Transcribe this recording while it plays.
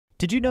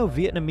Did you know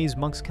Vietnamese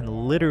monks can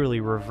literally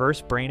reverse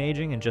brain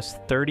aging in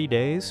just 30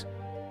 days?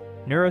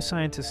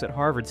 Neuroscientists at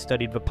Harvard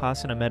studied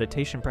Vipassana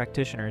meditation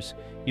practitioners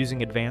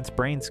using advanced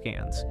brain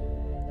scans.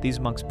 These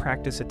monks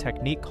practice a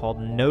technique called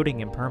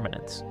noting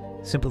impermanence,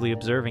 simply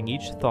observing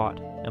each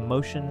thought,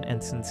 emotion,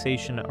 and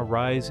sensation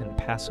arise and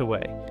pass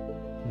away.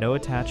 No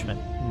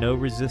attachment, no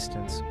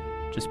resistance,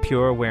 just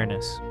pure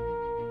awareness.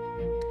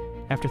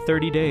 After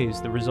 30 days,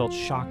 the results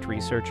shocked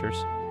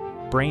researchers.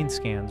 Brain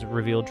scans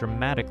revealed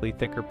dramatically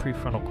thicker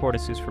prefrontal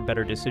cortices for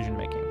better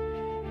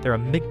decision-making. Their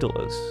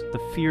amygdalas,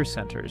 the fear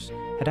centers,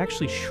 had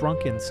actually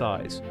shrunk in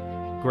size.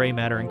 Gray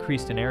matter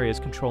increased in areas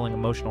controlling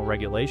emotional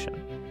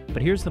regulation.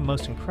 But here's the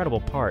most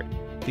incredible part.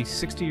 These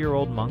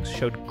 60-year-old monks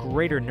showed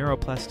greater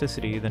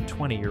neuroplasticity than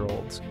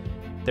 20-year-olds.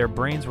 Their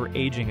brains were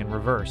aging in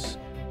reverse.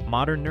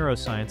 Modern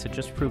neuroscience had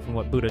just proven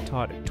what Buddha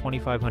taught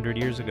 2,500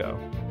 years ago.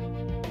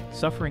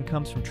 Suffering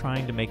comes from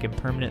trying to make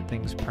impermanent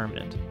things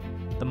permanent.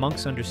 The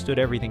monks understood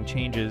everything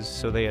changes,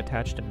 so they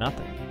attached to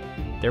nothing.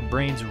 Their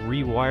brains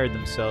rewired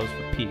themselves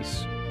for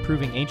peace,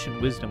 proving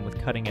ancient wisdom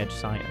with cutting-edge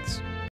science.